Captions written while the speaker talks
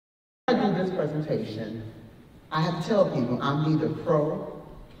I do this presentation, I have to tell people I'm neither pro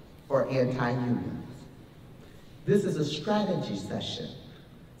or anti-union. This is a strategy session,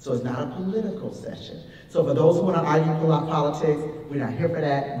 so it's not a political session. So for those who want to argue politics, we're not here for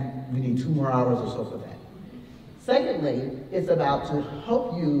that. We need 2 more hours or so for that. Secondly, it's about to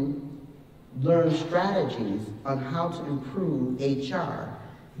help you learn strategies on how to improve HR,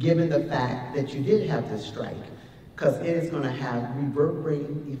 given the fact that you did have this strike, because it is going to have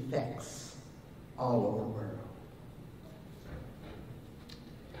reverberating effects all over the world.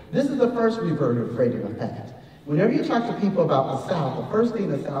 This is the first reverberating effect. Whenever you talk to people about the South, the first thing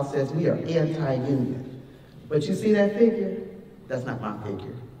the South says, we are anti-union. But you see that figure? That's not my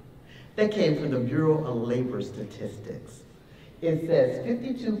figure. That came from the Bureau of Labor Statistics. It says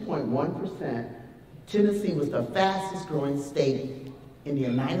 52.1%, Tennessee was the fastest growing state in the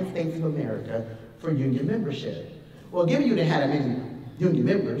United States of America for union membership. Well, given you didn't have that many union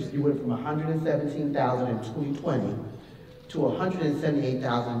members, you went from 117,000 in 2020 to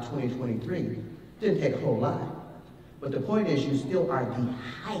 178,000 in 2023. Didn't take a whole lot. But the point is, you still are the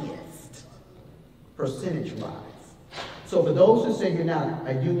highest percentage-wise. So for those who say you're not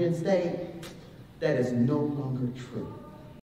a union state, that is no longer true.